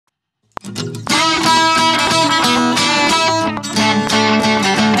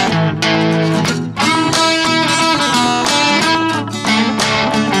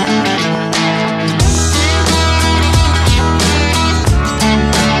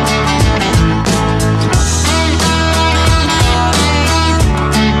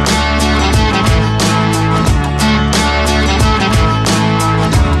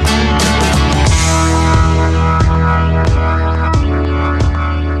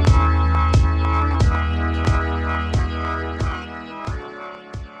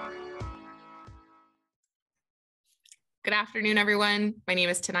Good afternoon, everyone. My name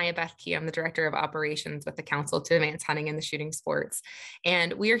is Taniya Bethke. I'm the Director of Operations with the Council to Advance Hunting and the Shooting Sports.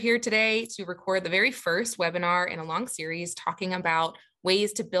 And we are here today to record the very first webinar in a long series talking about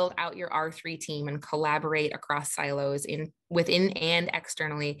ways to build out your R3 team and collaborate across silos within and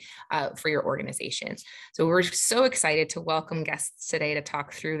externally for your organization. So we're so excited to welcome guests today to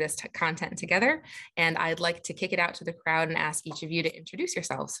talk through this content together. And I'd like to kick it out to the crowd and ask each of you to introduce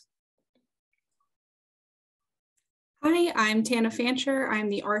yourselves. Hi, I'm Tanna Fanshier. I'm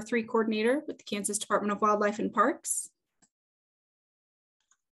the R3 coordinator with the Kansas Department of Wildlife and Parks.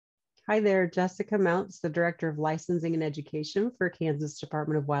 Hi there, Jessica Mounts, the Director of Licensing and Education for Kansas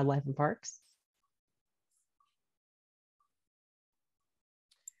Department of Wildlife and Parks.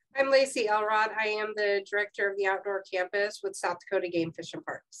 I'm Lacy Elrod. I am the Director of the Outdoor Campus with South Dakota Game Fish and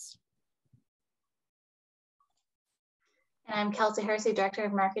Parks. And I'm Kelsey Hersey, Director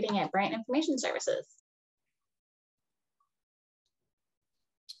of Marketing at Brandt Information Services.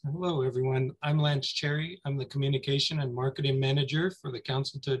 Hello, everyone. I'm Lance Cherry. I'm the Communication and Marketing Manager for the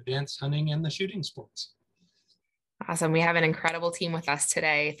Council to Advance Hunting and the Shooting Sports. Awesome. We have an incredible team with us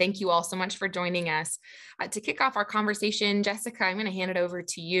today. Thank you all so much for joining us. To kick off our conversation, Jessica, I'm going to hand it over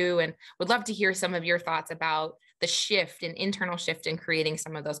to you and would love to hear some of your thoughts about the shift and internal shift in creating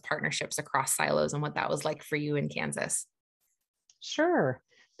some of those partnerships across silos and what that was like for you in Kansas. Sure.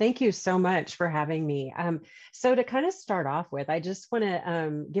 Thank you so much for having me. So to kind of start off with, I just want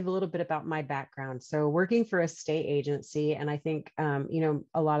to give a little bit about my background. So working for a state agency, and I think, a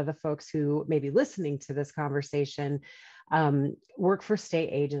lot of the folks who may be listening to this conversation work for state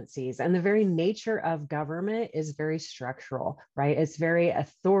agencies, and the very nature of government is very structural, right? It's very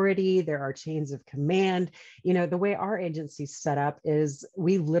authority. There are chains of command. The way our agency's set up is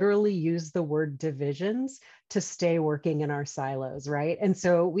we literally use the word divisions to stay working in our silos, right? And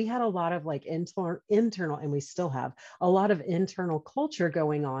so we had a lot of like internal, and we still have a lot of internal culture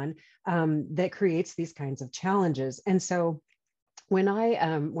going on that creates these kinds of challenges. And so when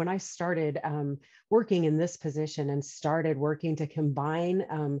I started working in this position and started working to combine,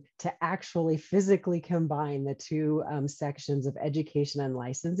 to actually physically combine the two sections of education and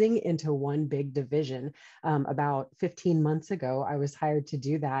licensing into one big division, about 15 months ago, I was hired to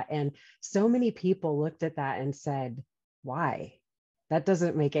do that. And so many people looked at that and said, why? That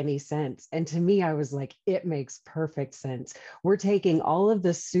doesn't make any sense. And to me, I was like, it makes perfect sense. We're taking all of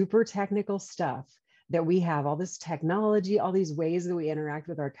the super technical stuff that we have, all this technology, all these ways that we interact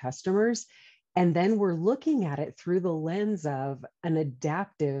with our customers. And then we're looking at it through the lens of an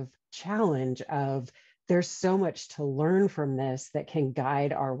adaptive challenge of there's so much to learn from this that can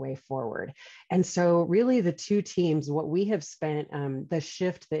guide our way forward. And so really the two teams, what we have spent, the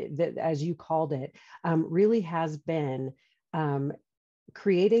shift that as you called it, really has been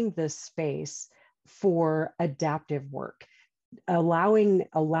creating this space for adaptive work. Allowing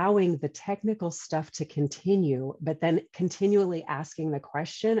the technical stuff to continue, but then continually asking the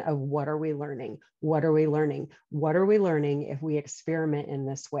question of what are we learning? What are we learning? What are we learning if we experiment in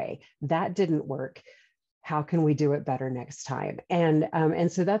this way? That didn't work. How can we do it better next time?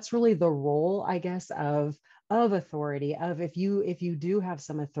 And so that's really the role, I guess, of authority, of if you do have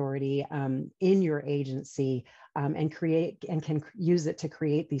some authority in your agency and can use it to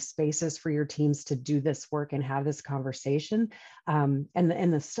create these spaces for your teams to do this work and have this conversation. And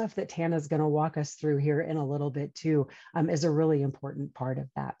the stuff that Tanna's going to walk us through here in a little bit too is a really important part of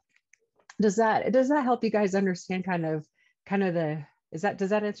that. Does that help you guys understand does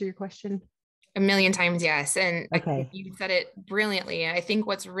that answer your question? A million times, yes. And okay. You said it brilliantly. I think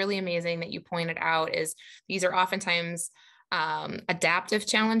what's really amazing that you pointed out is these are oftentimes adaptive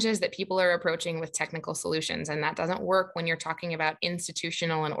challenges that people are approaching with technical solutions. And that doesn't work when you're talking about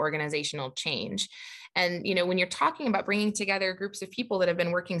institutional and organizational change. And, you know, when you're talking about bringing together groups of people that have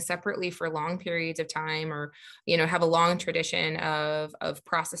been working separately for long periods of time, or, you know, have a long tradition of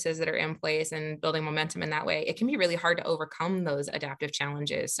processes that are in place and building momentum in that way, it can be really hard to overcome those adaptive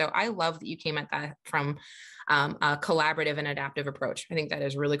challenges. So I love that you came at that from a collaborative and adaptive approach. I think that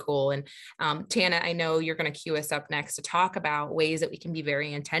is really cool. And Tanna, I know you're going to cue us up next to talk about ways that we can be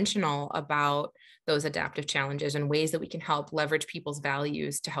very intentional about those adaptive challenges and ways that we can help leverage people's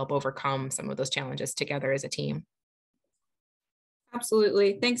values to help overcome some of those challenges together as a team.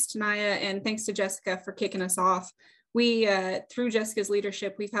 Absolutely. Thanks, Taniya, and thanks to Jessica for kicking us off. We, through Jessica's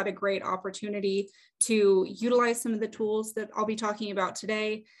leadership, we've had a great opportunity to utilize some of the tools that I'll be talking about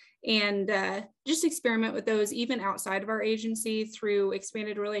today, and just experiment with those even outside of our agency through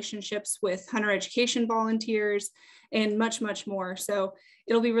expanded relationships with hunter education volunteers and much, much more. So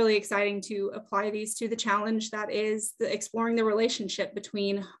it'll be really exciting to apply these to the challenge that is exploring the relationship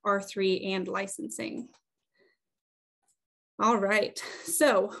between R3 and licensing. All right,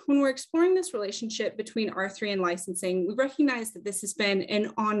 so when we're exploring this relationship between R3 and licensing, we recognize that this has been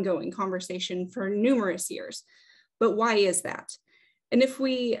an ongoing conversation for numerous years. But why is that? And if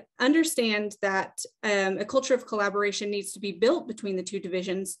we understand that a culture of collaboration needs to be built between the two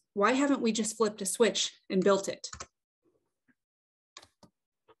divisions, why haven't we just flipped a switch and built it?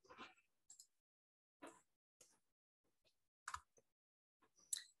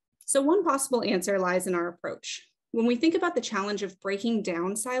 So one possible answer lies in our approach. When we think about the challenge of breaking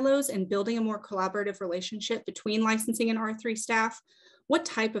down silos and building a more collaborative relationship between licensing and R3 staff, what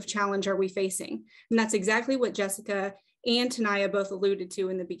type of challenge are we facing? And that's exactly what Jessica and Taniya both alluded to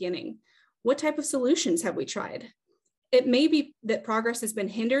in the beginning. What type of solutions have we tried? It may be that progress has been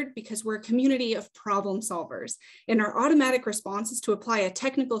hindered because we're a community of problem solvers, and our automatic response is to apply a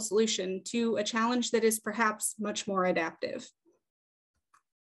technical solution to a challenge that is perhaps much more adaptive.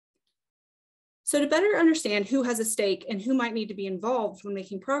 So to better understand who has a stake and who might need to be involved when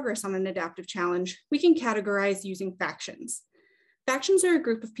making progress on an adaptive challenge, we can categorize using factions. Factions are a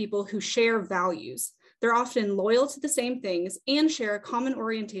group of people who share values. They're often loyal to the same things and share a common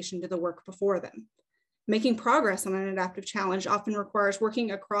orientation to the work before them. Making progress on an adaptive challenge often requires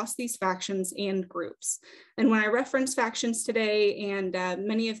working across these factions and groups. And when I reference factions today and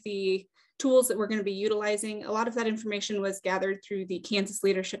many of the tools that we're going to be utilizing, a lot of that information was gathered through the Kansas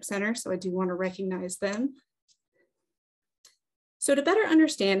Leadership Center, so I do want to recognize them. So to better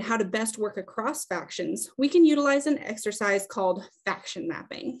understand how to best work across factions, we can utilize an exercise called faction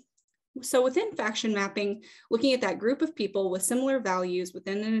mapping. So within faction mapping, looking at that group of people with similar values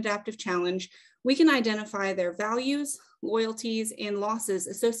within an adaptive challenge, we can identify their values, loyalties, and losses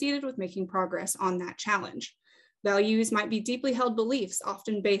associated with making progress on that challenge. Values might be deeply held beliefs,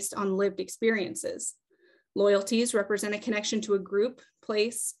 often based on lived experiences. Loyalties represent a connection to a group,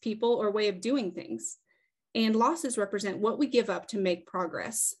 place, people, or way of doing things. And losses represent what we give up to make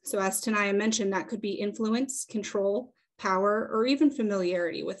progress. So as Taniya mentioned, that could be influence, control, power, or even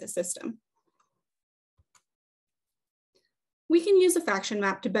familiarity with a system. We can use a faction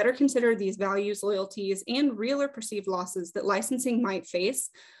map to better consider these values, loyalties, and real or perceived losses that licensing might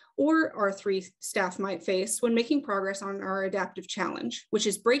face or R3 staff might face when making progress on our adaptive challenge, which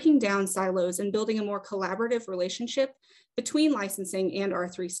is breaking down silos and building a more collaborative relationship between licensing and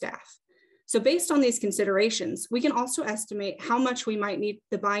R3 staff. So based on these considerations, we can also estimate how much we might need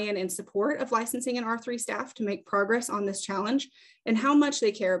the buy-in and support of licensing and R3 staff to make progress on this challenge and how much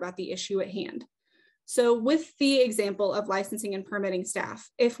they care about the issue at hand. So with the example of licensing and permitting staff,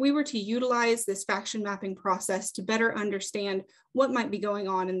 if we were to utilize this faction mapping process to better understand what might be going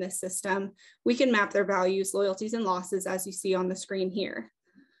on in this system, we can map their values, loyalties, and losses as you see on the screen here.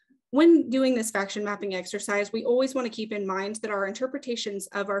 When doing this faction mapping exercise, we always want to keep in mind that our interpretations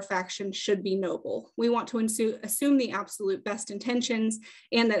of our faction should be noble. We want to assume the absolute best intentions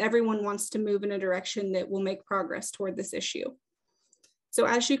and that everyone wants to move in a direction that will make progress toward this issue. So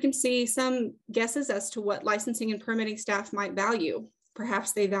as you can see, some guesses as to what licensing and permitting staff might value.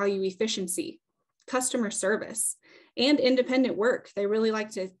 Perhaps they value efficiency, customer service, and independent work. They really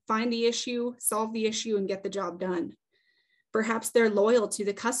like to find the issue, solve the issue, and get the job done. Perhaps they're loyal to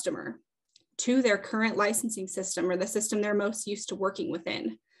the customer, to their current licensing system or the system they're most used to working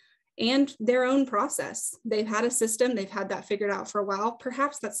within, and their own process. They've had a system, they've had that figured out for a while.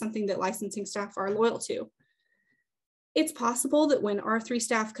 Perhaps that's something that licensing staff are loyal to. It's possible that when R3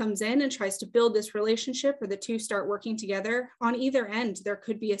 staff comes in and tries to build this relationship or the two start working together, on either end, there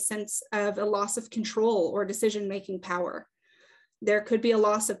could be a sense of a loss of control or decision-making power. There could be a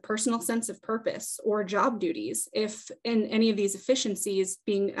loss of personal sense of purpose or job duties if in any of these efficiencies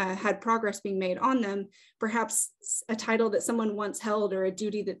had progress being made on them, perhaps a title that someone once held or a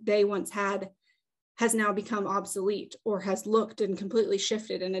duty that they once had has now become obsolete or has looked and completely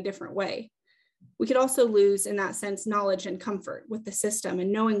shifted in a different way. We could also lose, in that sense, knowledge and comfort with the system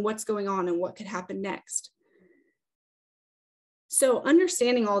and knowing what's going on and what could happen next. So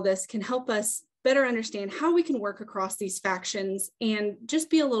understanding all this can help us better understand how we can work across these factions and just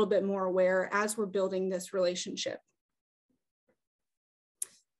be a little bit more aware as we're building this relationship.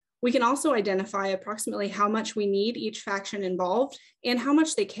 We can also identify approximately how much we need each faction involved and how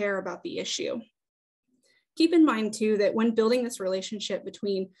much they care about the issue. Keep in mind too that when building this relationship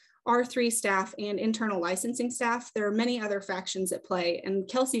between R3 staff and internal licensing staff, there are many other factions at play, and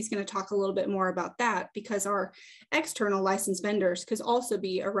Kelsey's going to talk a little bit more about that because our external licensed vendors could also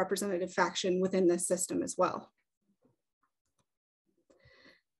be a representative faction within this system as well.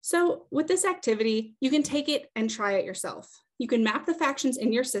 So with this activity, you can take it and try it yourself. You can map the factions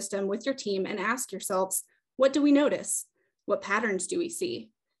in your system with your team and ask yourselves, what do we notice? What patterns do we see?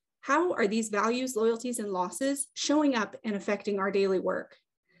 How are these values, loyalties, and losses showing up and affecting our daily work?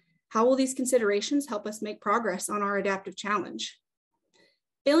 How will these considerations help us make progress on our adaptive challenge?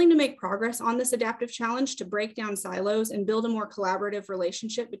 Failing to make progress on this adaptive challenge to break down silos and build a more collaborative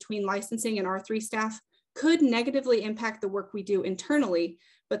relationship between licensing and R3 staff could negatively impact the work we do internally,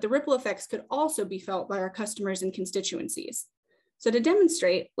 but the ripple effects could also be felt by our customers and constituencies. So to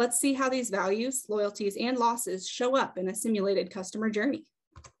demonstrate, let's see how these values, loyalties, and losses show up in a simulated customer journey.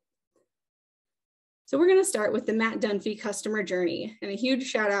 So we're going to start with the Matt Dunphy customer journey, and a huge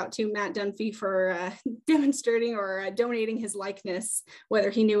shout out to Matt Dunphy for demonstrating or donating his likeness, whether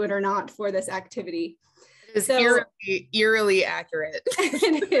he knew it or not, for this activity. It is eerily accurate.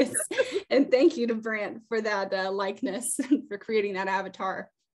 It is. And thank you to Brandt for that likeness, for creating that avatar.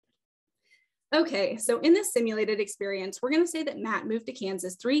 Okay, so in this simulated experience, we're going to say that Matt moved to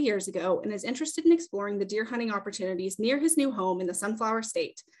Kansas 3 years ago and is interested in exploring the deer hunting opportunities near his new home in the Sunflower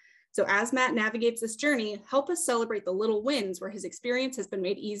State. So as Matt navigates this journey, help us celebrate the little wins where his experience has been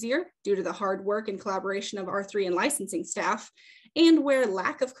made easier due to the hard work and collaboration of R3 and licensing staff, and where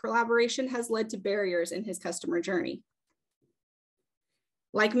lack of collaboration has led to barriers in his customer journey.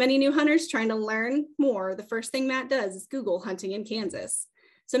 Like many new hunters trying to learn more, the first thing Matt does is Google hunting in Kansas.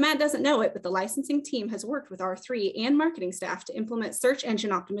 So Matt doesn't know it, but the licensing team has worked with R3 and marketing staff to implement search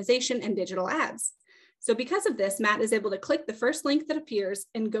engine optimization and digital ads. So because of this, Matt is able to click the first link that appears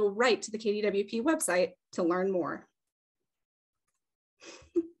and go right to the KDWP website to learn more.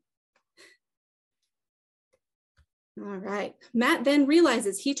 All right, Matt then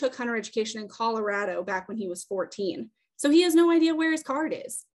realizes he took hunter education in Colorado back when he was 14. So he has no idea where his card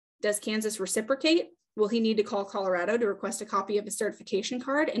is. Does Kansas reciprocate? Will he need to call Colorado to request a copy of his certification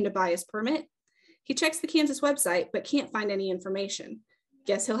card and to buy his permit? He checks the Kansas website, but can't find any information.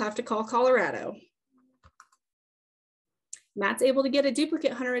 Guess he'll have to call Colorado. Matt's able to get a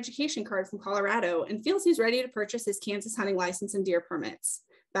duplicate hunter education card from Colorado and feels he's ready to purchase his Kansas hunting license and deer permits.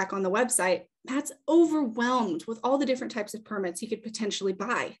 Back on the website, Matt's overwhelmed with all the different types of permits he could potentially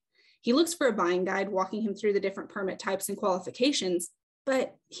buy. He looks for a buying guide walking him through the different permit types and qualifications,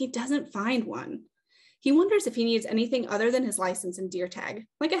 but he doesn't find one. He wonders if he needs anything other than his license and deer tag,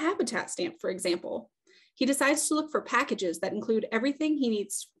 like a habitat stamp, for example. He decides to look for packages that include everything he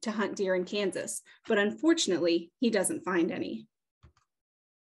needs to hunt deer in Kansas, but unfortunately, he doesn't find any.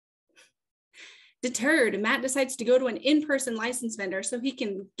 Deterred, Matt decides to go to an in-person license vendor so he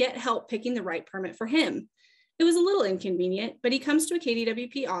can get help picking the right permit for him. It was a little inconvenient, but he comes to a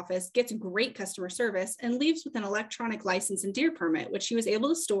KDWP office, gets great customer service, and leaves with an electronic license and deer permit, which he was able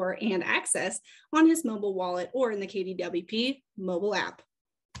to store and access on his mobile wallet or in the KDWP mobile app.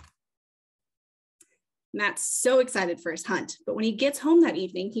 Matt's so excited for his hunt, but when he gets home that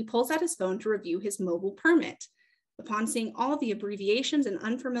evening, he pulls out his phone to review his mobile permit. Upon seeing all the abbreviations and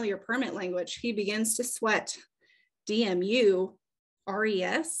unfamiliar permit language, he begins to sweat. DMU,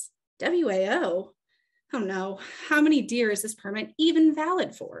 RES, WAO. Oh no, how many deer is this permit even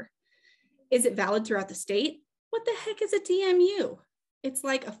valid for? Is it valid throughout the state? What the heck is a DMU? It's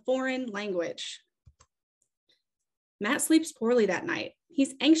like a foreign language. Matt sleeps poorly that night.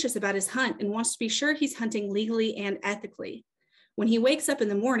 He's anxious about his hunt and wants to be sure he's hunting legally and ethically. When he wakes up in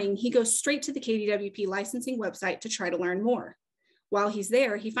the morning, he goes straight to the KDWP licensing website to try to learn more. While he's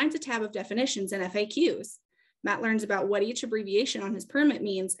there, he finds a tab of definitions and FAQs. Matt learns about what each abbreviation on his permit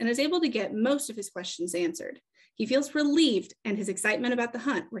means and is able to get most of his questions answered. He feels relieved and his excitement about the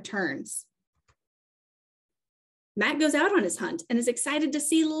hunt returns. Matt goes out on his hunt and is excited to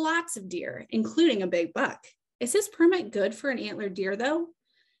see lots of deer, including a big buck. Is his permit good for an antlered deer though?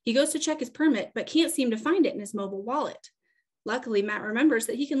 He goes to check his permit, but can't seem to find it in his mobile wallet. Luckily, Matt remembers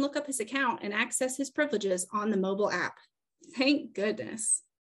that he can look up his account and access his privileges on the mobile app. Thank goodness.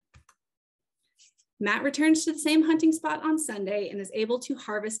 Matt returns to the same hunting spot on Sunday and is able to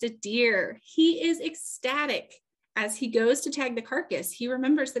harvest a deer. He is ecstatic. As he goes to tag the carcass, he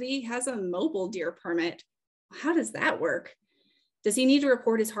remembers that he has a mobile deer permit. How does that work? Does he need to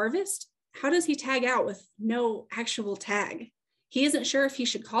report his harvest? How does he tag out with no actual tag? He isn't sure if he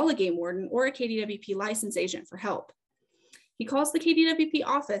should call a game warden or a KDWP license agent for help. He calls the KDWP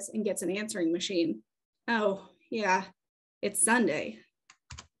office and gets an answering machine. Oh, yeah, it's Sunday.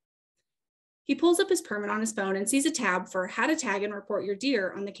 He pulls up his permit on his phone and sees a tab for how to tag and report your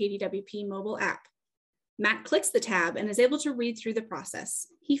deer on the KDWP mobile app. Matt clicks the tab and is able to read through the process.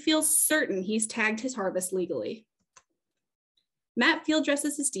 He feels certain he's tagged his harvest legally. Matt field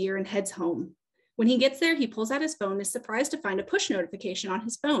dresses his deer and heads home. When he gets there, he pulls out his phone and is surprised to find a push notification on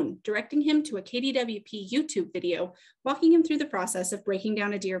his phone, directing him to a KDWP YouTube video, walking him through the process of breaking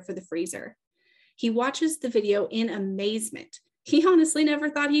down a deer for the freezer. He watches the video in amazement. He honestly never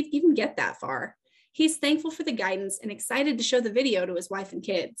thought he'd even get that far. He's thankful for the guidance and excited to show the video to his wife and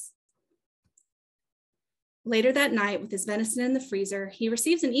kids. Later that night, with his venison in the freezer, he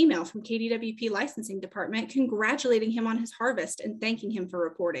receives an email from KDWP licensing department congratulating him on his harvest and thanking him for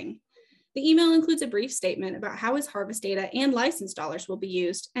reporting. The email includes a brief statement about how his harvest data and license dollars will be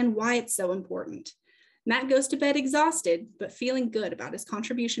used and why it's so important. Matt goes to bed exhausted, but feeling good about his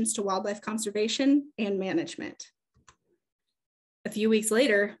contributions to wildlife conservation and management. A few weeks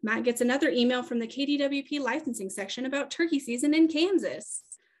later, Matt gets another email from the KDWP licensing section about turkey season in Kansas.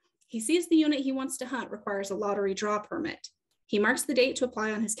 He sees the unit he wants to hunt requires a lottery draw permit. He marks the date to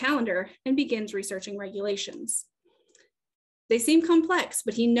apply on his calendar and begins researching regulations. They seem complex,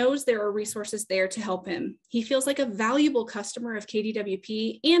 but he knows there are resources there to help him. He feels like a valuable customer of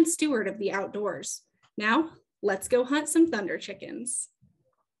KDWP and steward of the outdoors. Now, let's go hunt some thunder chickens.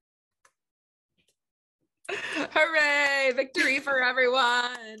 Hooray! Victory for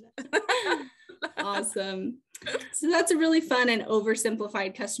everyone. Awesome. So that's a really fun and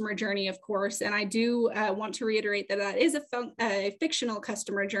oversimplified customer journey, of course. And I do want to reiterate that that is a fictional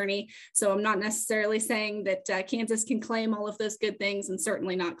customer journey. So I'm not necessarily saying that Kansas can claim all of those good things and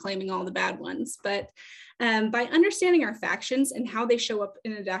certainly not claiming all the bad ones. But by understanding our factions and how they show up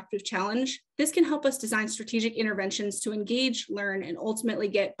in an adaptive challenge, this can help us design strategic interventions to engage, learn, and ultimately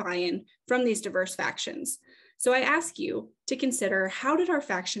get buy-in from these diverse factions. So I ask you to consider, how did our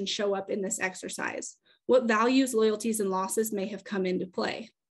factions show up in this exercise? What values, loyalties, and losses may have come into play?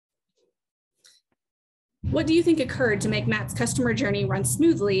 What do you think occurred to make Matt's customer journey run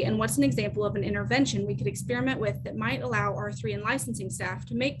smoothly, and what's an example of an intervention we could experiment with that might allow R3 and licensing staff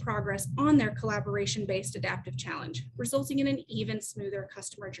to make progress on their collaboration-based adaptive challenge, resulting in an even smoother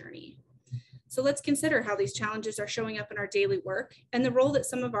customer journey? So let's consider how these challenges are showing up in our daily work and the role that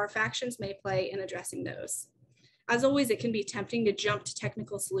some of our factions may play in addressing those. As always, it can be tempting to jump to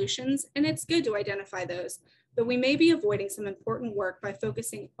technical solutions, and it's good to identify those, but we may be avoiding some important work by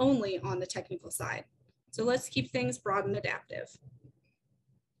focusing only on the technical side. So let's keep things broad and adaptive.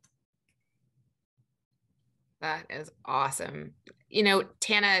 That is awesome. You know,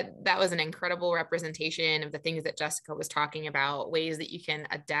 Tanna, that was an incredible representation of the things that Jessica was talking about, ways that you can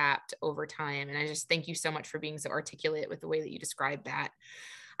adapt over time. And I just thank you so much for being so articulate with the way that you described that.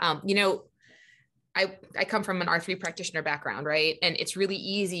 You know, I come from an R3 practitioner background, right? And it's really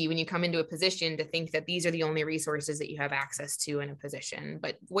easy when you come into a position to think that these are the only resources that you have access to in a position.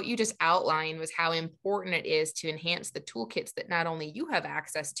 But what you just outlined was how important it is to enhance the toolkits that not only you have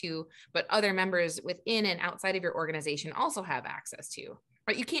access to, but other members within and outside of your organization also have access to,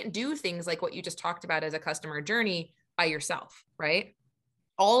 right? You can't do things like what you just talked about as a customer journey by yourself, right?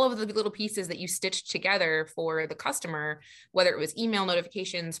 All of the little pieces that you stitched together for the customer, whether it was email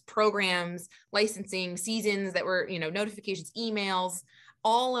notifications, programs, licensing, seasons that were, you know, notifications, emails,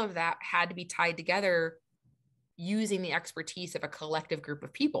 all of that had to be tied together using the expertise of a collective group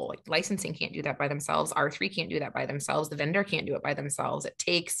of people. Like licensing can't do that by themselves. R3 can't do that by themselves. The vendor can't do it by themselves. It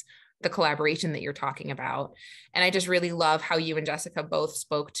takes the collaboration that you're talking about. And I just really love how you and Jessica both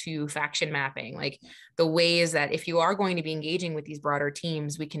spoke to faction mapping, like the ways that if you are going to be engaging with these broader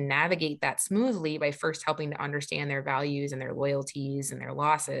teams, we can navigate that smoothly by first helping to understand their values and their loyalties and their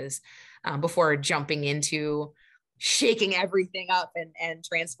losses before jumping into shaking everything up and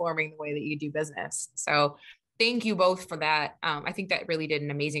transforming the way that you do business. So thank you both for that. I think that really did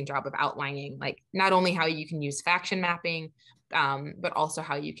an amazing job of outlining like not only how you can use faction mapping, but also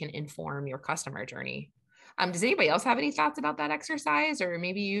how you can inform your customer journey. Does anybody else have any thoughts about that exercise, or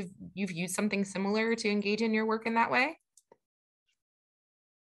maybe you've used something similar to engage in your work in that way?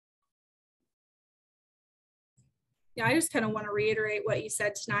 Yeah, I just kind of want to reiterate what you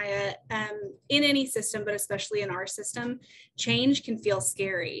said, Taniya. In any system, but especially in our system, change can feel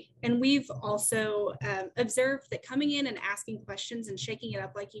scary. And we've also observed that coming in and asking questions and shaking it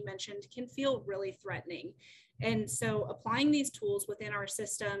up, like you mentioned, can feel really threatening. And so applying these tools within our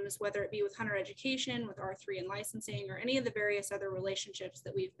systems, whether it be with hunter education, with R3 and licensing, or any of the various other relationships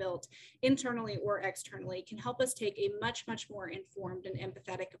that we've built internally or externally, can help us take a much, much more informed and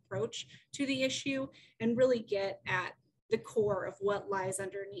empathetic approach to the issue and really get at the core of what lies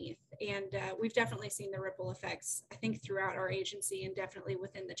underneath. And we've definitely seen the ripple effects, I think, throughout our agency and definitely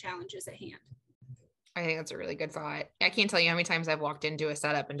within the challenges at hand. I think that's a really good thought. I can't tell you how many times I've walked into a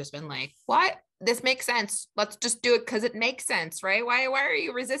setup and just been like, what? This makes sense. Let's just do it because it makes sense, right? Why are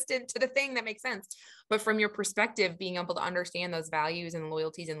you resistant to the thing that makes sense? But from your perspective, being able to understand those values and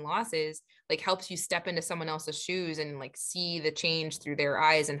loyalties and losses, like helps you step into someone else's shoes and like see the change through their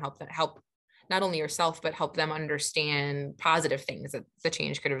eyes and help not only yourself, but help them understand positive things that the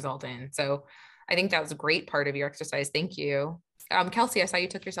change could result in. So I think that was a great part of your exercise. Thank you. Kelsey, I saw you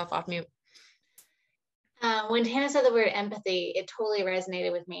took yourself off mute. When Tanna said the word empathy, it totally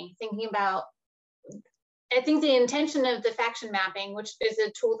resonated with me. Thinking about, I think the intention of the faction mapping, which is a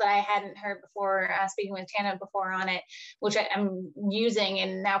tool that I hadn't heard before, speaking with Tanna before on it, which I'm using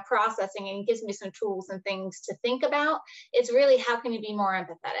and now processing, and gives me some tools and things to think about. It's really, how can you be more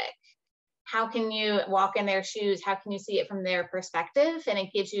empathetic? How can you walk in their shoes? How can you see it from their perspective? And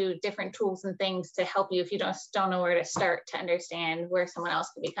it gives you different tools and things to help you if you don't know where to start to understand where someone else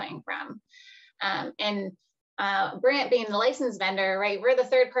could be coming from. Brandt being the license vendor, right? We're the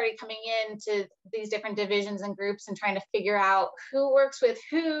third party coming into these different divisions and groups and trying to figure out who works with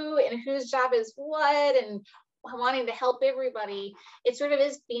who and whose job is what, and wanting to help everybody. It sort of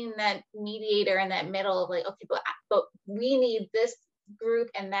is being that mediator in that middle of like, okay, but we need this group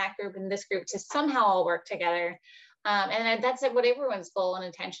and that group and this group to somehow all work together. And that's what everyone's goal and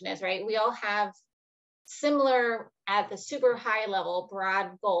intention is, right? We all have similar, at the super high level,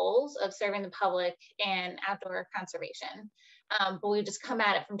 broad goals of serving the public and outdoor conservation. But we just come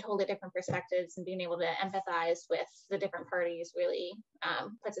at it from totally different perspectives, and being able to empathize with the different parties really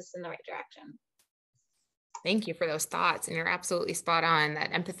puts us in the right direction. Thank you for those thoughts. And you're absolutely spot on.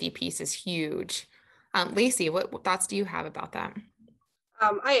 That empathy piece is huge. Lacy, what thoughts do you have about that?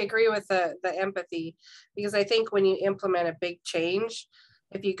 I agree with the empathy, because I think when you implement a big change,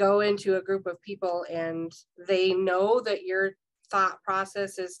 if you go into a group of people and they know that your thought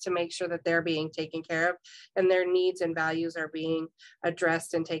process is to make sure that they're being taken care of and their needs and values are being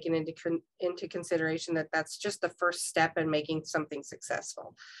addressed and taken into consideration, that's just the first step in making something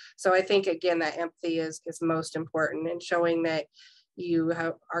successful. So I think, again, that empathy is most important, and showing that you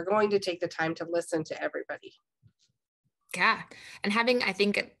are going to take the time to listen to everybody. Yeah. And having, I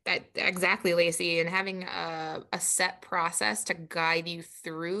think that exactly, Lacy, and having a set process to guide you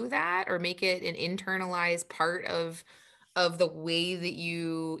through that, or make it an internalized part of the way that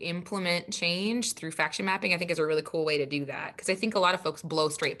you implement change through faction mapping, I think is a really cool way to do that. Because I think a lot of folks blow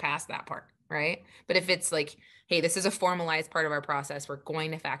straight past that part, right? But if it's like, hey, this is a formalized part of our process, we're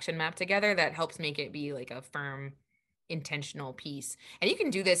going to faction map together, that helps make it be like a firm, intentional piece. And you can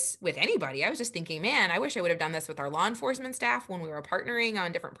do this with anybody. I was just thinking, man, I wish I would have done this with our law enforcement staff when we were partnering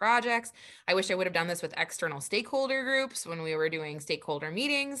on different projects. I wish I would have done this with external stakeholder groups when we were doing stakeholder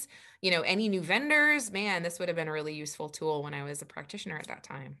meetings. Any new vendors, man, this would have been a really useful tool when I was a practitioner at that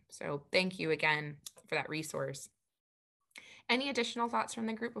time. So thank you again for that resource. Any additional thoughts from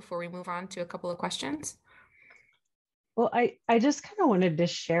the group before we move on to a couple of questions? Well, I just kind of wanted to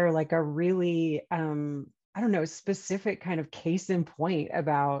share like a really, I don't know, specific kind of case in point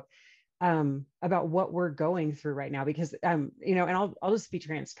about what we're going through right now, because, and I'll just be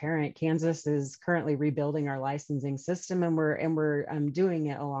transparent. Kansas is currently rebuilding our licensing system, and we're doing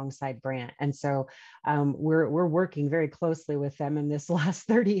it alongside Brandt. And so we're working very closely with them in this last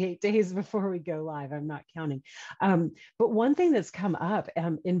 38 days before we go live. I'm not counting. But one thing that's come up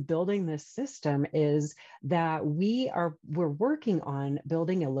in building this system is that we're working on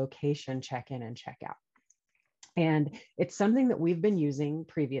building a location check-in and check-out. And it's something that we've been using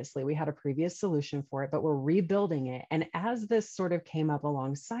previously. We had a previous solution for it, but we're rebuilding it. And as this sort of came up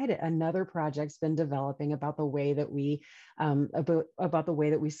alongside it, another project's been developing about the way that we about the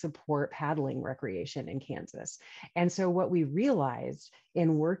way that we support paddling recreation in Kansas. And so what we realized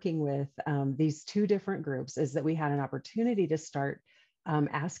in working with these two different groups is that we had an opportunity to start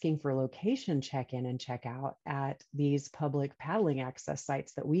asking for location check-in and check-out at these public paddling access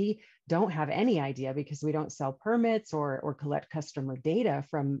sites that we don't have any idea, because we don't sell permits or collect customer data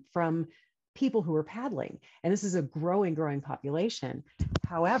from people who are paddling. And this is a growing population.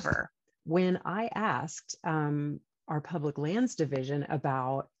 However, when I asked our public lands division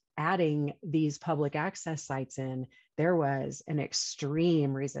about adding these public access sites in, there was an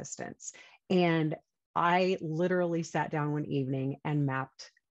extreme resistance. And I literally sat down one evening and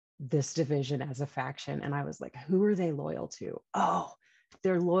mapped this division as a faction. And I was like, who are they loyal to? Oh,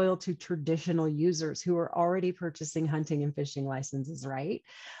 they're loyal to traditional users who are already purchasing hunting and fishing licenses, right?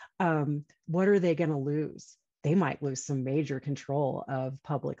 What are they going to lose? They might lose some major control of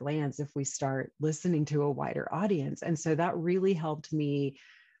public lands if we start listening to a wider audience. And so that really helped me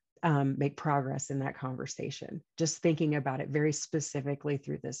make progress in that conversation, just thinking about it very specifically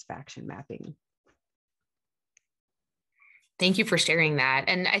through this faction mapping. Thank you for sharing that.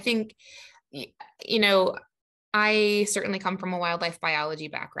 And I think, you know, I certainly come from a wildlife biology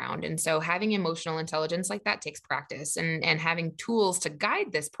background. And so having emotional intelligence like that takes practice, and having tools to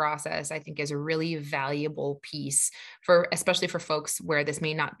guide this process, I think, is a really valuable piece for, especially for folks where this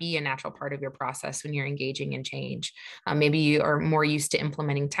may not be a natural part of your process when you're engaging in change. Maybe you are more used to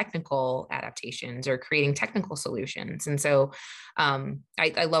implementing technical adaptations or creating technical solutions. And so I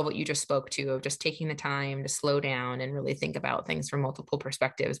love what you just spoke to, of just taking the time to slow down and really think about things from multiple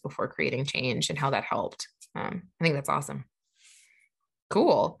perspectives before creating change, and how that helped. I think that's awesome.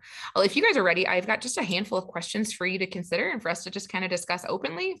 Cool. Well, if you guys are ready, I've got just a handful of questions for you to consider and for us to just kind of discuss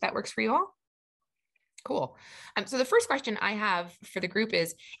openly, if that works for you all. Cool. So the first question I have for the group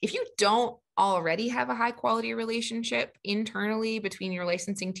is, if you don't already have a high quality relationship internally between your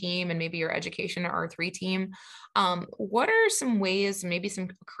licensing team and maybe your education or R3 team, what are some ways, maybe some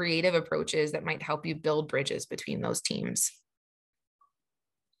creative approaches that might help you build bridges between those teams?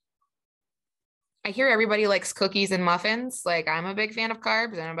 I hear everybody likes cookies and muffins. Like, I'm a big fan of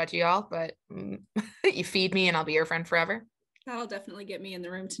carbs. I don't know about you all, but you feed me and I'll be your friend forever. That'll definitely get me in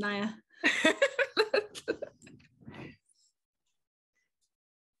the room, Taniya.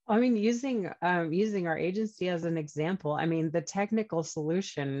 I mean, using our agency as an example, I mean, the technical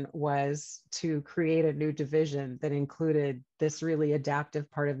solution was to create a new division that included this really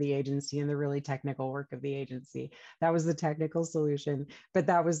adaptive part of the agency and the really technical work of the agency. That was the technical solution, but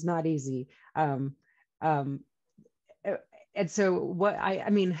that was not easy. And so I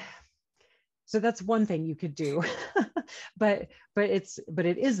mean, so that's one thing you could do, but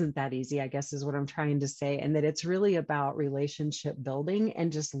it isn't that easy, I guess, is what I'm trying to say. And that it's really about relationship building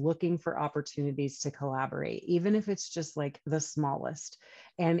and just looking for opportunities to collaborate, even if it's just like the smallest.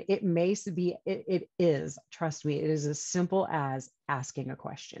 And it may be, it is, trust me, it is as simple as asking a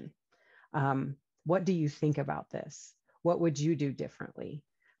question. What do you think about this? What would you do differently?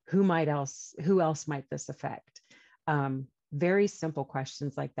 Who else might this affect? Very simple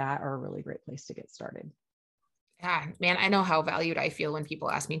questions like that are a really great place to get started. Yeah, man, I know how valued I feel when people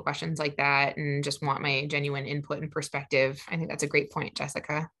ask me questions like that and just want my genuine input and perspective. I think that's a great point,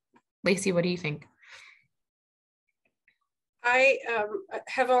 Jessica. Lacy, what do you think? I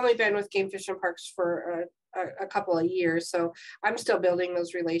have only been with Game Fish and Parks for a couple of years, so I'm still building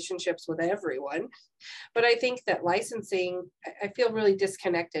those relationships with everyone. But I think that licensing, I feel really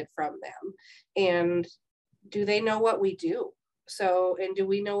disconnected from them. And do they know what we do? So, and do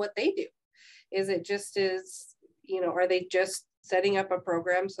we know what they do? Is it just are they just setting up a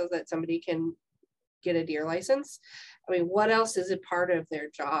program so that somebody can get a deer license? I mean, what else is a part of their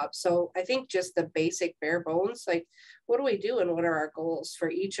job? So I think just the basic bare bones, like, what do we do and what are our goals for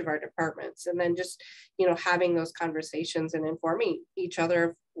each of our departments? And then just, having those conversations and informing each other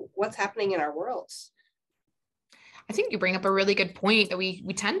of what's happening in our worlds. I think you bring up a really good point that we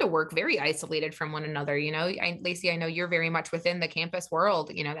tend to work very isolated from one another. Lacy, I know you're very much within the campus world,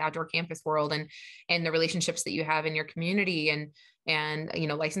 the outdoor campus world, and the relationships that you have in your community, and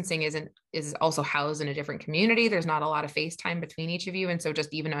licensing is also housed in a different community. There's not a lot of face time between each of you, and so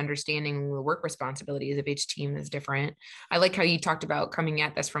just even understanding the work responsibilities of each team is different. I like how you talked about coming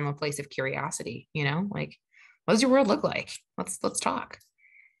at this from a place of curiosity. Like, what does your world look like? Let's talk.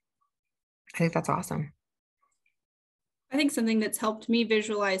 I think that's awesome. I think something that's helped me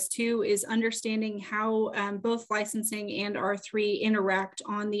visualize too is understanding how both licensing and R3 interact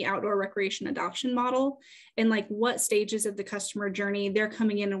on the outdoor recreation adoption model, and like what stages of the customer journey they're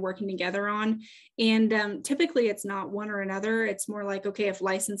coming in and working together on. And typically it's not one or another. It's more like, okay, if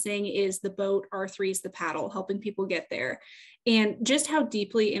licensing is the boat, R3 is the paddle, helping people get there. And just how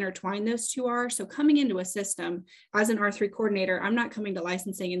deeply intertwined those two are. So coming into a system as an R3 coordinator, I'm not coming to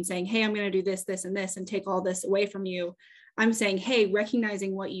licensing and saying, hey, I'm going to do this, this, and this, and take all this away from you. I'm saying, hey,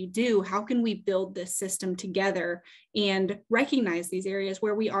 recognizing what you do, how can we build this system together and recognize these areas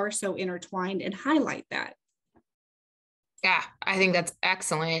where we are so intertwined and highlight that? Yeah, I think that's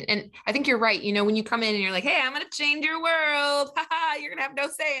excellent. And I think you're right. You know, when you come in and you're like, hey, I'm going to change your world, you're going to have no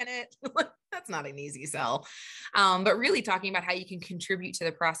say in it. That's not an easy sell. But really talking about how you can contribute to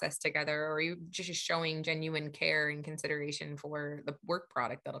the process together, or you just showing genuine care and consideration for the work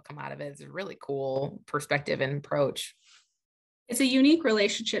product that'll come out of it is a really cool perspective and approach. It's a unique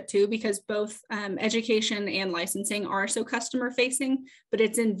relationship too, because both education and licensing are so customer facing, but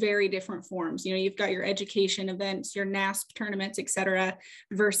it's in very different forms. You know, you've got your education events, your NASP tournaments, et cetera,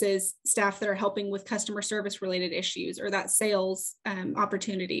 versus staff that are helping with customer service related issues or that sales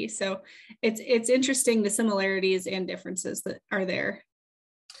opportunity. So it's interesting the similarities and differences that are there.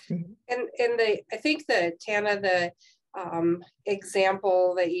 And I think the Tanna, the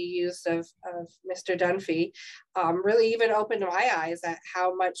example that you used of Mr. Dunphy really even opened my eyes at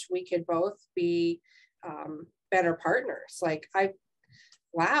how much we could both be better partners. Like a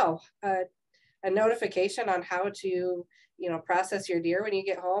notification on how to, you know, process your deer when you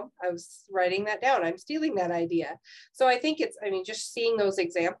get home. I was writing that down. I'm stealing that idea. So I think just seeing those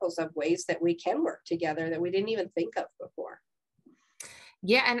examples of ways that we can work together that we didn't even think of before.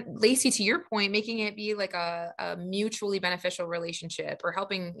 Yeah. And Lacy, to your point, making it be like a mutually beneficial relationship, or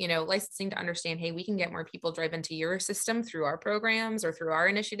helping, you know, licensing to understand, hey, we can get more people drive into your system through our programs or through our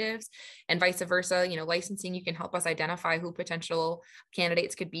initiatives, and vice versa. You know, licensing, you can help us identify who potential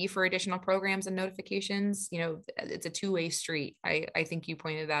candidates could be for additional programs and notifications. You know, it's a two-way street. I think you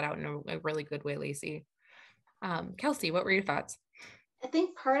pointed that out in a really good way, Lacy. Kelsey, what were your thoughts? I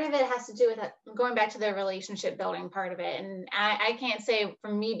think part of it has to do with going back to the relationship building part of it. And I can't say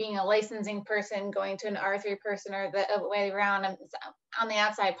from me being a licensing person going to an R3 person or the other way around, on the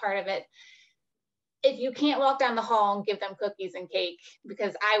outside part of it, if you can't walk down the hall and give them cookies and cake,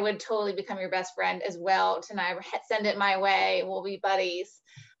 because I would totally become your best friend as well. Tonight, send it my way. We'll be buddies.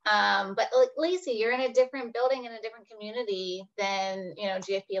 But like Lacy, you're in a different building in a different community than, you know,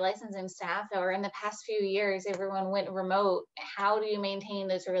 GFP licensing staff, or in the past few years, everyone went remote. How do you maintain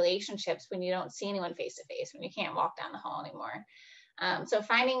those relationships when you don't see anyone face to face, when you can't walk down the hall anymore? So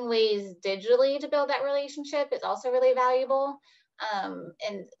finding ways digitally to build that relationship is also really valuable.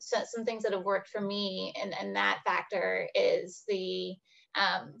 And so some things that have worked for me and that factor is the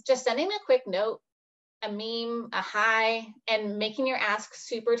just sending a quick note, a meme, a hi, and making your ask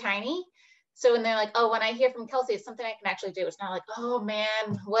super tiny. So when they're like, oh, when I hear from Kelsey, it's something I can actually do. It's not like, oh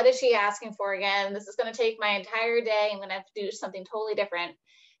man, what is she asking for again? This is going to take my entire day. I'm going to have to do something totally different.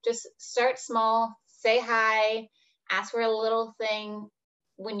 Just start small, say hi, ask for a little thing.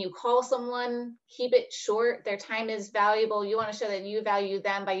 When you call someone, keep it short. Their time is valuable. You want to show that you value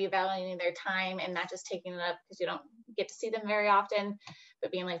them by you valuing their time and not just taking it up because you don't get to see them very often,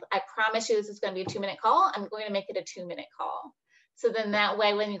 but being like, I promise you this is going to be a 2-minute call. I'm going to make it a 2-minute call. So then that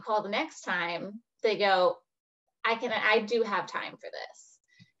way, when you call the next time, they go, I do have time for this,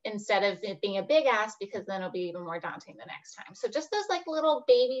 instead of it being a big ask, because then it'll be even more daunting the next time. So just those like little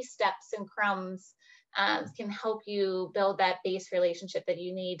baby steps and crumbs can help you build that base relationship that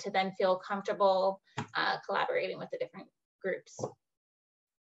you need to then feel comfortable collaborating with the different groups.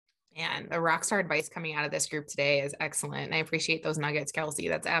 And the rockstar advice coming out of this group today is excellent. And I appreciate those nuggets, Kelsey.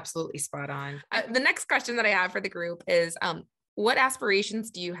 That's absolutely spot on. The next question that I have for the group is, what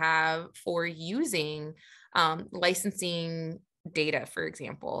aspirations do you have for using licensing data, for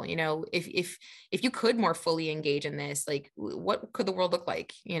example? You know, if you could more fully engage in this, like what could the world look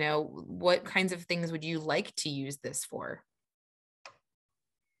like? You know, what kinds of things would you like to use this for?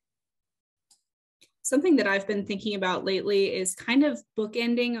 Something that I've been thinking about lately is kind of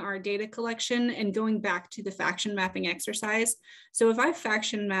bookending our data collection and going back to the faction mapping exercise. So if I've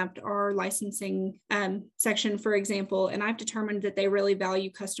faction mapped our licensing section, for example, and I've determined that they really value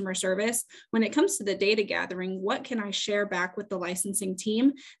customer service, when it comes to the data gathering, what can I share back with the licensing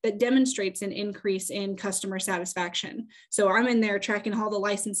team that demonstrates an increase in customer satisfaction? So I'm in there tracking all the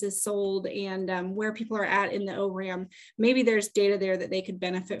licenses sold and where people are at in the ORAM. Maybe there's data there that they could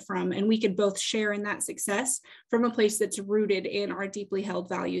benefit from, and we could both share in that success from a place that's rooted in our deeply held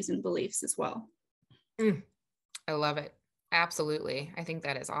values and beliefs as well. I love it. Absolutely. I think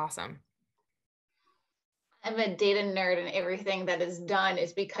that is awesome. I'm a data nerd, and everything that is done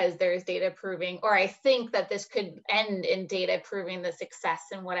is because there's data proving, or I think that this could end in data proving the success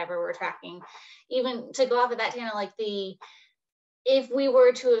in whatever we're tracking. Even to go off of that, Tanna, like if we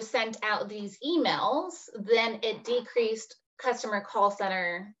were to have sent out these emails, then it decreased customer call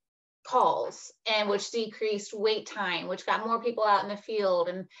center calls, and which decreased wait time, which got more people out in the field,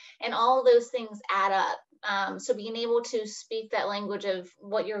 and all those things add up. So being able to speak that language of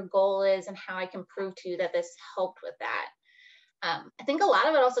what your goal is and how I can prove to you that this helped with that. I think a lot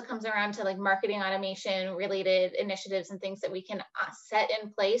of it also comes around to like marketing automation related initiatives and things that we can set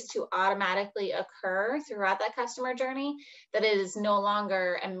in place to automatically occur throughout that customer journey, that is no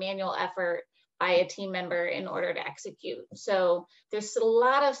longer a manual effort by a team member in order to execute. So there's a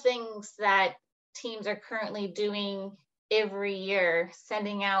lot of things that teams are currently doing every year,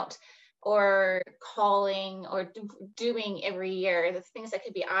 sending out or calling or doing every year, the things that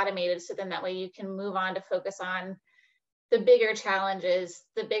could be automated, so then that way you can move on to focus on the bigger challenges,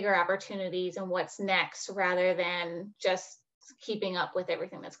 the bigger opportunities, and what's next, rather than just keeping up with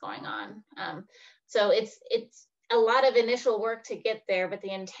everything that's going on. So it's a lot of initial work to get there, but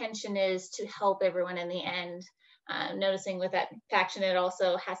the intention is to help everyone in the end. Noticing with that faction, it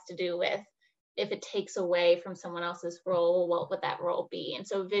also has to do with, if it takes away from someone else's role, what would that role be? And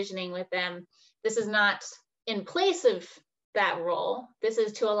so visioning with them, this is not in place of that role. This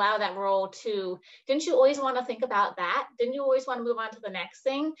is to allow that role to, didn't you always want to think about that? Didn't you always want to move on to the next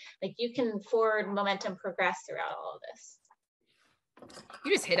thing? Like, you can forward momentum progress throughout all of this.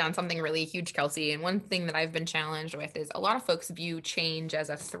 You just hit on something really huge, Kelsey. And one thing that I've been challenged with is a lot of folks view change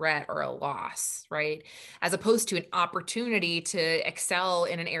as a threat or a loss, right? As opposed to an opportunity to excel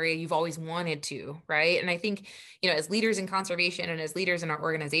in an area you've always wanted to, right? And I think, as leaders in conservation and as leaders in our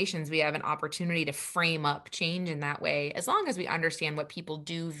organizations, we have an opportunity to frame up change in that way, as long as we understand what people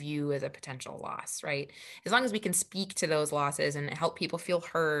do view as a potential loss, right? As long as we can speak to those losses and help people feel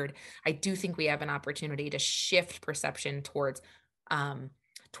heard, I do think we have an opportunity to shift perception towards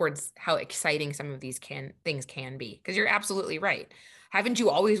how exciting some of these things can be. Because you're absolutely right. Haven't you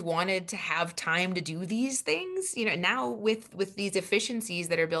always wanted to have time to do these things? Now with these efficiencies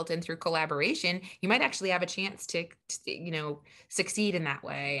that are built in through collaboration, you might actually have a chance to succeed in that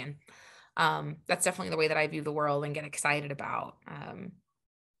way. And that's definitely the way that I view the world and get excited about.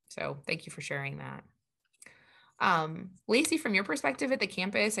 So thank you for sharing that. Lacy, from your perspective at the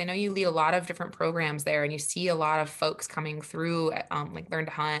campus, I know you lead a lot of different programs there, and you see a lot of folks coming through like Learn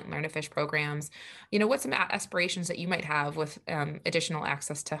to Hunt, Learn to Fish programs. What's some aspirations that you might have with additional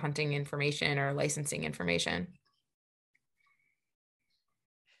access to hunting information or licensing information?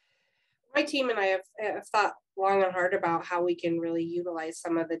 My team and I have thought long and hard about how we can really utilize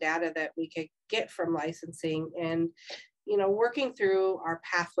some of the data that we could get from licensing, and working through our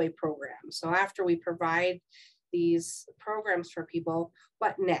pathway program. So after we provide these programs for people,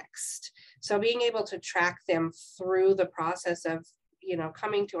 what next? So being able to track them through the process of,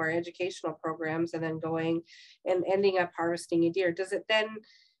 coming to our educational programs and then going and ending up harvesting a deer. Does it then,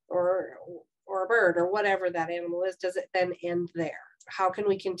 or a bird or whatever that animal is, does it then end there? How can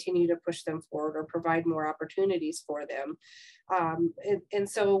we continue to push them forward or provide more opportunities for them? And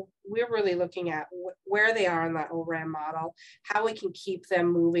so we're really looking at where they are in that ORAM model, how we can keep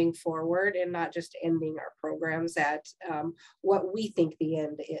them moving forward and not just ending our programs at what we think the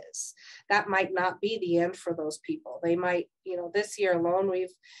end is. That might not be the end for those people. They might, this year alone,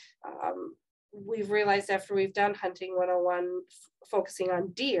 we've realized after we've done Hunting 101, focusing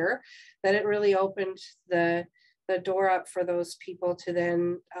on deer, that it really opened the door up for those people to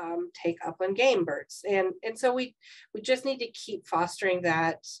then take upland game birds. And so we just need to keep fostering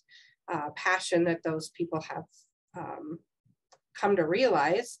that passion that those people have come to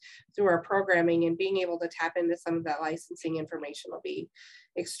realize through our programming, and being able to tap into some of that licensing information will be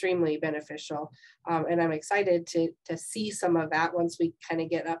extremely beneficial. And I'm excited to see some of that once we kind of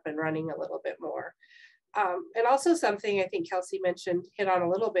get up and running a little bit more. And also something I think Kelsey hit on a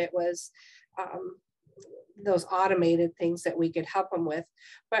little bit was those automated things that we could help them with.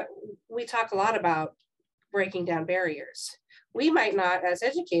 But we talk a lot about breaking down barriers. We might not, as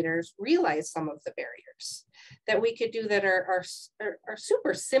educators, realize some of the barriers that we could do that are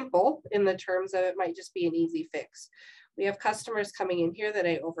super simple in the terms of it might just be an easy fix. We have customers coming in here that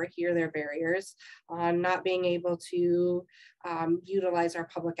I overhear their barriers on not being able to utilize our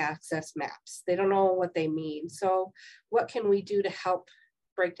public access maps. They don't know what they mean. So what can we do to help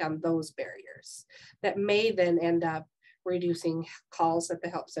break down those barriers that may then end up reducing calls that the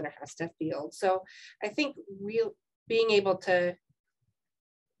help center has to field? So I think being able to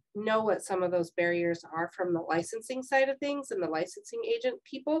know what some of those barriers are from the licensing side of things and the licensing agent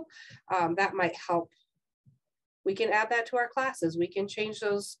people, that might help. We can add that to our classes. We can change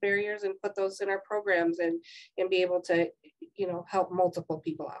those barriers and put those in our programs and be able to, help multiple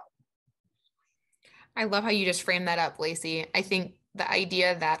people out. I love how you just framed that up, Lacy. I think the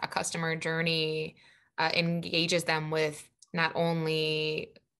idea that a customer journey engages them with not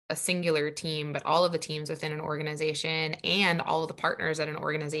only a singular team, but all of the teams within an organization and all of the partners that an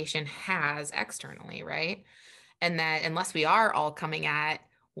organization has externally, right? And that unless we are all coming at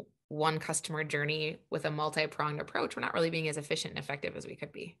one customer journey with a multi-pronged approach, we're not really being as efficient and effective as we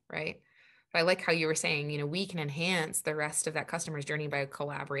could be, right? But I like how you were saying, we can enhance the rest of that customer's journey by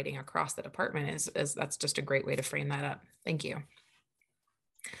collaborating across the department. That's just a great way to frame that up. Thank you.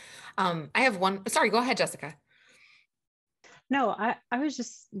 I have one, sorry, go ahead, Jessica. No, I was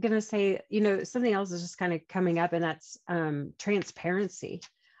just going to say, something else is just kind of coming up, and that's transparency,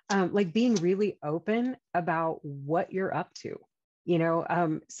 like being really open about what you're up to.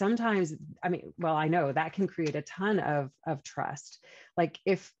 Sometimes, I know that can create a ton of trust. Like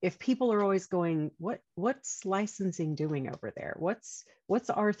if people are always going, what's licensing doing over there? What's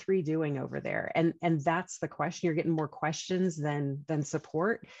R3 doing over there? And that's the question. You're getting more questions than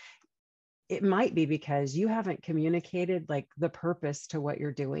support. It might be because you haven't communicated like the purpose to what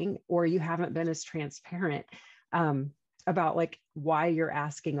you're doing, or you haven't been as transparent about like why you're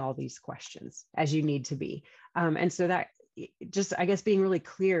asking all these questions as you need to be. And so that just, I guess, being really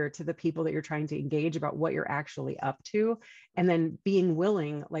clear to the people that you're trying to engage about what you're actually up to, and then being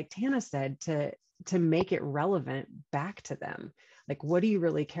willing, like Tanna said, to make it relevant back to them. Like, what do you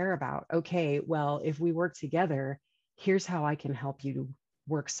really care about? Okay, well, if we work together, here's how I can help you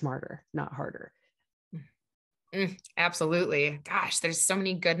work smarter, not harder. Absolutely. Gosh, there's so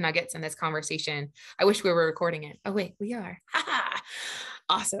many good nuggets in this conversation. I wish we were recording it. Oh, wait, we are.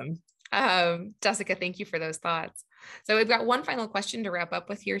 Awesome. Jessica, thank you for those thoughts. So we've got one final question to wrap up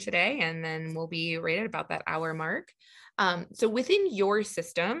with here today, and then we'll be right at about that hour mark. So within your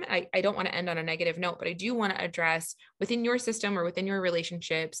system, I don't want to end on a negative note, but I do want to address within your system or within your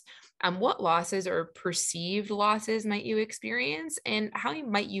relationships, what losses or perceived losses might you experience, and how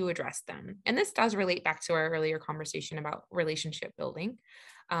might you address them? And this does relate back to our earlier conversation about relationship building.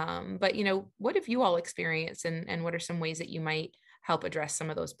 But what have you all experienced, and what are some ways that you might help address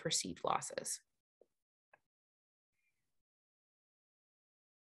some of those perceived losses?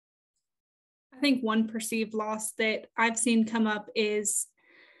 I think one perceived loss that I've seen come up is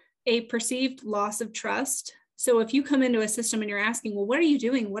a perceived loss of trust. So if you come into a system and you're asking, well, what are you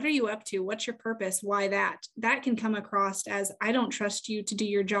doing? What are you up to? What's your purpose? Why that? That can come across as, I don't trust you to do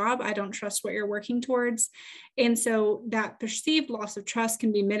your job. I don't trust what you're working towards. And so that perceived loss of trust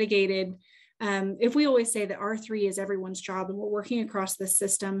can be mitigated. If we always say that R3 is everyone's job and we're working across this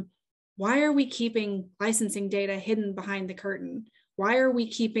system, why are we keeping licensing data hidden behind the curtain? Why are we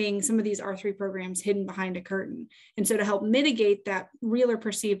keeping some of these R3 programs hidden behind a curtain? And so to help mitigate that real or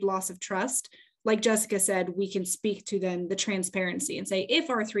perceived loss of trust, like Jessica said, we can speak to then the transparency and say, if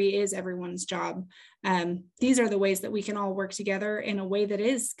R3 is everyone's job, these are the ways that we can all work together in a way that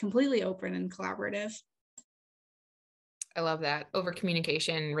is completely open and collaborative. I love that. Over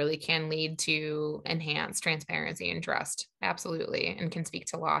communication really can lead to enhanced transparency and trust. Absolutely. And can speak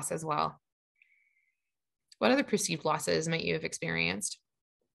to loss as well. What other perceived losses might you have experienced?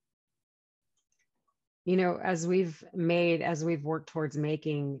 As we've worked towards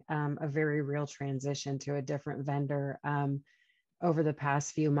making a very real transition to a different vendor over the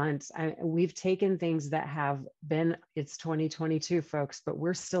past few months, we've taken things that have been, it's 2022, folks, but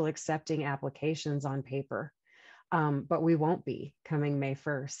we're still accepting applications on paper. But we won't be coming May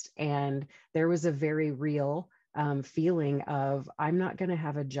 1st. And there was a very real feeling of, I'm not going to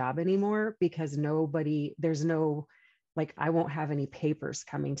have a job anymore because I won't have any papers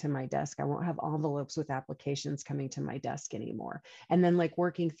coming to my desk. I won't have envelopes with applications coming to my desk anymore. And then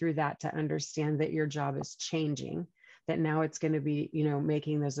working through that to understand that your job is changing, that now it's going to be,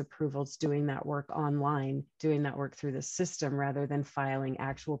 making those approvals, doing that work online, doing that work through the system rather than filing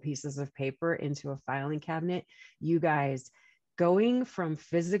actual pieces of paper into a filing cabinet. You guys, going from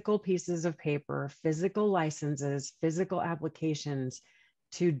physical pieces of paper, physical licenses, physical applications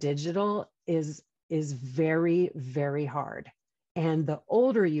to digital is very, very hard. And the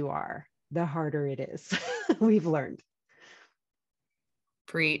older you are, the harder it is. We've learned.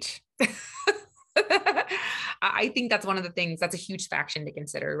 Preach. I think that's one of the things, that's a huge faction to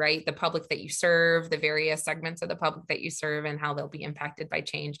consider, right? The public that you serve, the various segments of the public that you serve, and how they'll be impacted by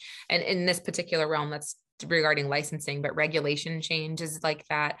change. And in this particular realm, that's regarding licensing, but regulation change is like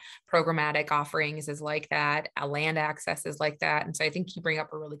that. Programmatic offerings is like that. Land access is like that. And so I think you bring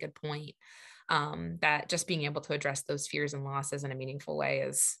up a really good point, that just being able to address those fears and losses in a meaningful way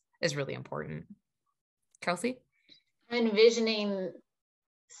is really important. Kelsey? I'm envisioning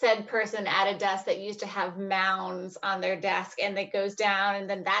said person at a desk that used to have mounds on their desk, and that goes down, and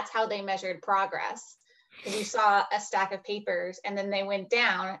then that's how they measured progress. You saw a stack of papers and then they went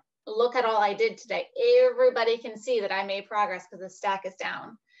down. Look at all I did today. Everybody can see that I made progress because the stack is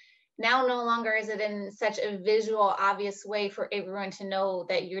down. Now no longer is it in such a visual, obvious way for everyone to know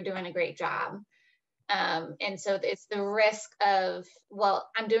that you're doing a great job. And so it's the risk of, well,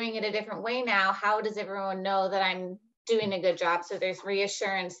 I'm doing it a different way now. How does everyone know that I'm doing a good job? So there's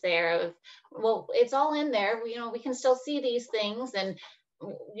reassurance there of, well, it's all in there. We can still see these things. And,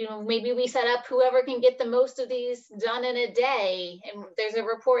 maybe we set up whoever can get the most of these done in a day. And there's a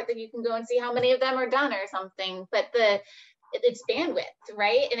report that you can go and see how many of them are done or something. But it's bandwidth,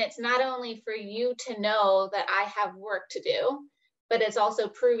 right? And it's not only for you to know that I have work to do, but it's also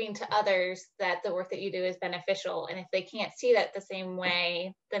proving to others that the work that you do is beneficial. And if they can't see that the same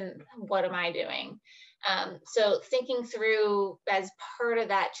way, then what am I doing? So thinking through as part of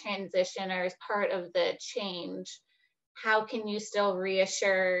that transition or as part of the change, how can you still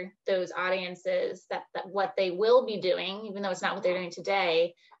reassure those audiences that what they will be doing, even though it's not what they're doing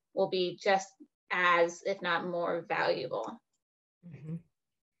today, will be just as, if not more, valuable? Mm-hmm.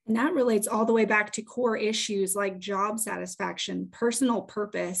 And that relates all the way back to core issues like job satisfaction, personal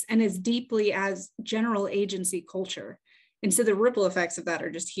purpose, and as deeply as general agency culture. And so the ripple effects of that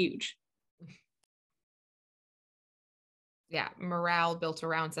are just huge. Yeah, morale built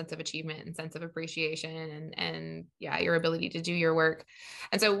around sense of achievement and sense of appreciation and yeah, your ability to do your work.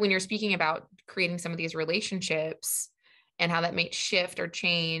 And so when you're speaking about creating some of these relationships and how that may shift or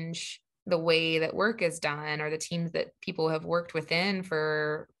change the way that work is done or the teams that people have worked within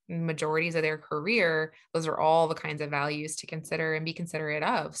for majorities of their career, those are all the kinds of values to consider and be considerate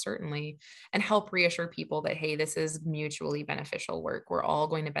of, certainly, and help reassure people that, hey, this is mutually beneficial work. We're all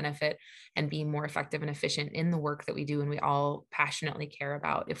going to benefit and be more effective and efficient in the work that we do, and we all passionately care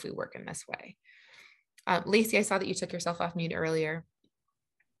about if we work in this way. Lacy, I saw that you took yourself off mute earlier.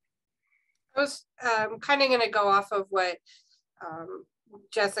 I was kind of going to go off of what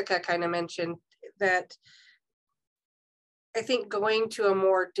Jessica kind of mentioned, that I think going to a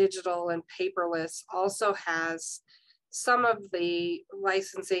more digital and paperless also has some of the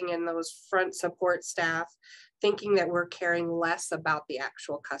licensing and those front support staff thinking that we're caring less about the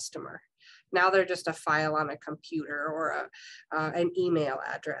actual customer. Now they're just a file on a computer or an email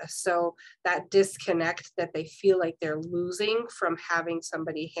address. So that disconnect that they feel like they're losing from having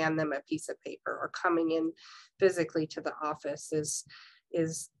somebody hand them a piece of paper or coming in physically to the office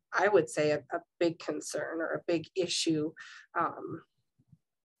is I would say a big concern or a big issue,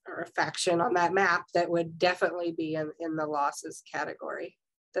 or a faction on that map that would definitely be in the losses category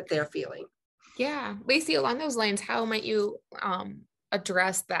that they're feeling. Yeah, Lacy, along those lines, how might you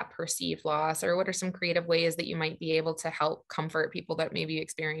address that perceived loss, or what are some creative ways that you might be able to help comfort people that may be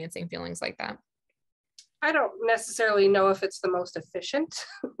experiencing feelings like that? I don't necessarily know if it's the most efficient,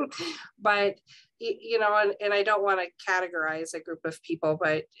 but, and I don't want to categorize a group of people,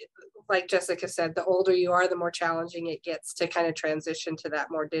 but like Jessica said, the older you are, the more challenging it gets to kind of transition to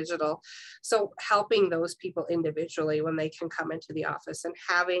that more digital. So helping those people individually when they can come into the office and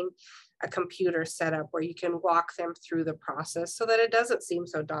having a computer set up where you can walk them through the process so that it doesn't seem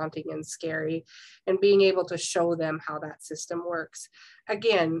so daunting and scary, and being able to show them how that system works.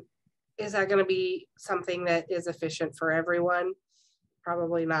 Again, is that going to be something that is efficient for everyone?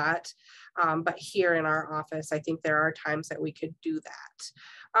 Probably not. But here in our office, I think there are times that we could do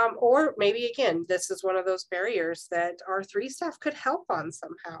that. Or maybe, again, this is one of those barriers that our 3 staff could help on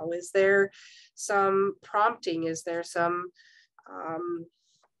somehow. Is there some prompting? Is there some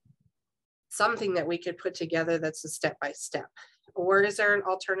something that we could put together that's a step-by-step? Or is there an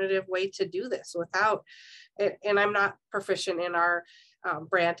alternative way to do this without, and I'm not proficient in our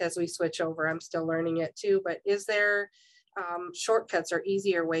Brandt as we switch over, I'm still learning it too, but is there shortcuts or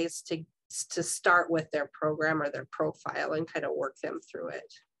easier ways to start with their program or their profile and kind of work them through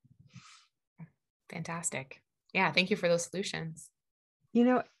it? Fantastic. Yeah, thank you for those solutions.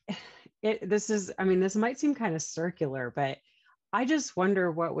 This might seem kind of circular, but I just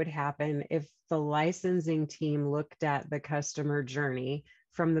wonder what would happen if the licensing team looked at the customer journey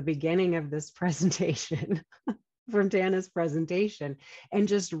from the beginning of this presentation, from Tanna's presentation, and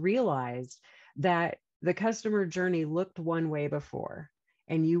just realized that the customer journey looked one way before,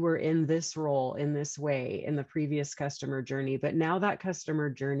 and you were in this role in this way in the previous customer journey, but now that customer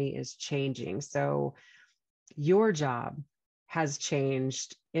journey is changing. So your job has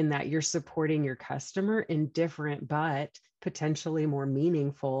changed in that you're supporting your customer in different but potentially more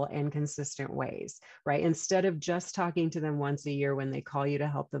meaningful and consistent ways, right? Instead of just talking to them once a year when they call you to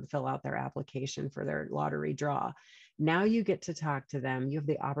help them fill out their application for their lottery draw, now you get to talk to them. You have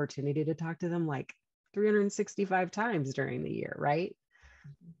the opportunity to talk to them like 365 times during the year, right?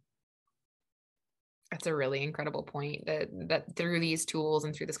 That's a really incredible point, that through these tools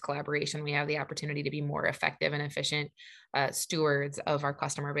and through this collaboration, we have the opportunity to be more effective and efficient stewards of our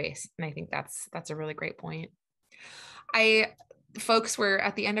customer base. And I think that's a really great point. I folks, we're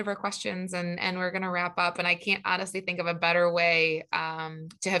at the end of our questions and we're going to wrap up. And I can't honestly think of a better way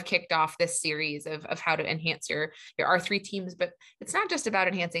to have kicked off this series of how to enhance your R3 teams. But it's not just about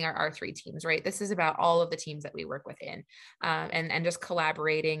enhancing our R3 teams, right? This is about all of the teams that we work within, and just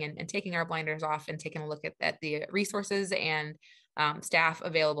collaborating and taking our blinders off and taking a look at the resources and staff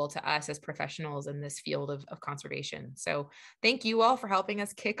available to us as professionals in this field of conservation. So thank you all for helping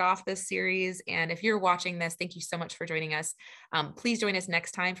us kick off this series. And if you're watching this, thank you so much for joining us. Please join us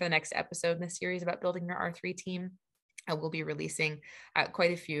next time for the next episode in this series about building your R3 team. We'll be releasing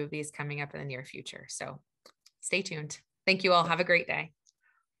quite a few of these coming up in the near future. So stay tuned. Thank you all. Have a great day.